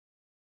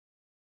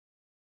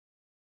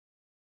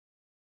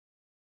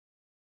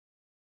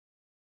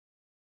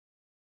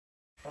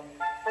Well,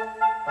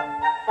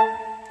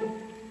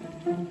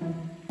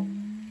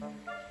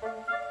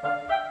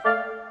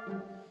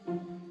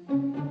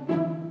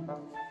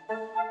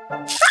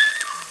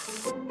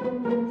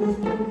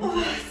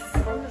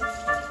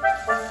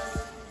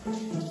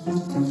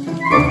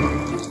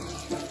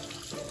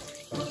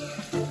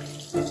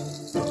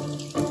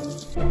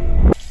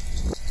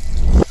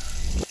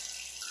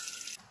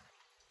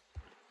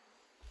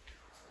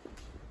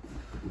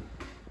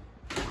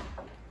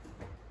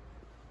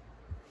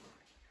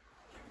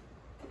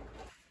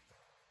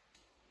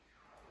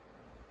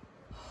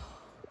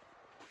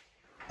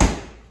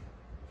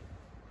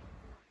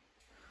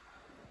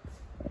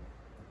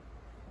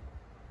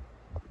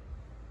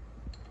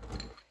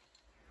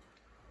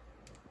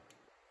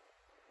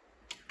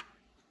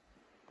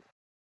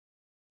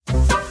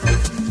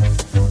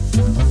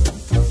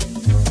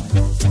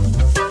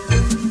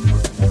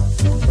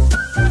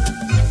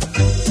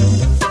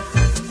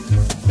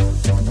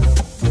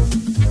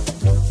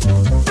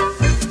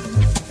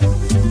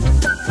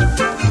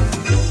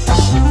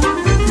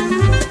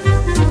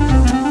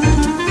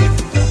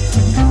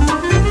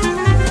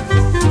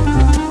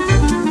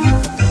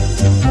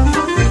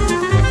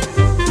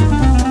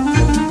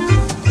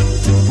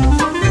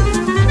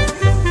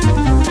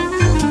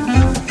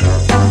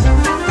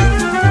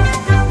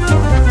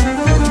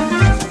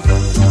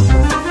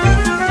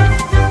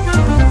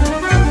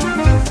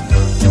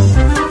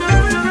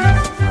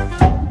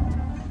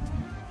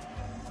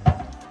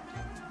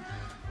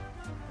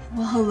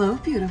 hello,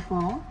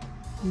 beautiful.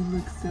 You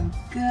look so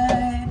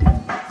good.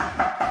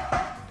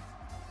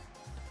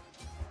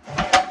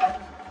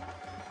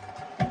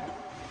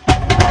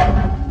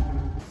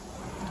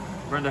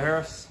 Brenda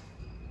Harris?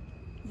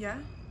 Yeah?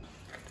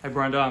 Hey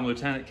Brenda, I'm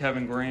Lieutenant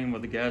Kevin Green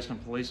with the Gadsden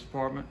Police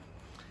Department.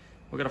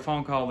 We got a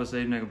phone call this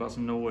evening about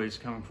some noise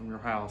coming from your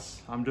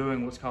house. I'm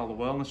doing what's called a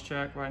wellness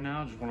check right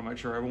now. Just want to make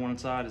sure everyone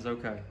inside is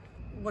okay.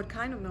 What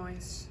kind of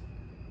noise?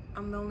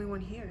 I'm the only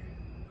one here.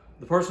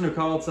 The person who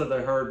called said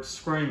they heard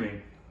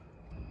screaming.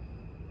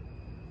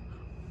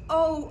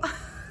 Oh,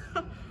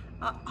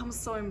 I'm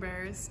so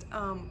embarrassed.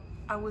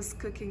 I was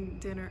cooking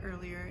dinner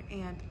earlier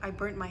and I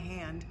burnt my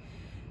hand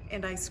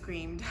and I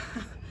screamed.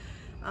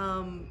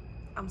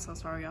 I'm so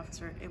sorry,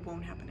 officer. It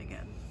won't happen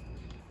again.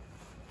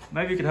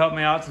 Maybe you could help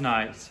me out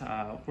tonight.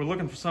 We're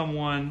looking for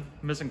someone,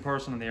 missing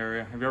person in the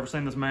area. Have you ever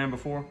seen this man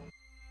before?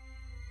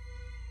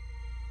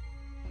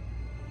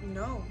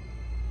 No.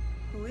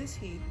 Who is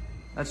he?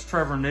 That's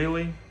Trevor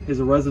Neely. He's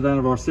a resident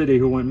of our city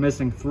who went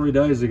missing 3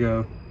 days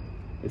ago.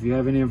 If you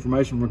have any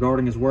information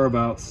regarding his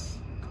whereabouts,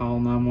 call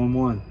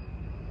 911.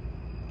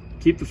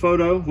 Keep the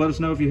photo. Let us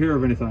know if you hear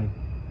of anything.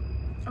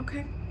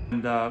 Okay.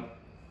 And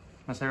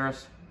Ms.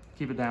 Harris,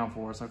 keep it down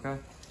for us, okay?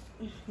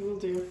 Will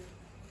do.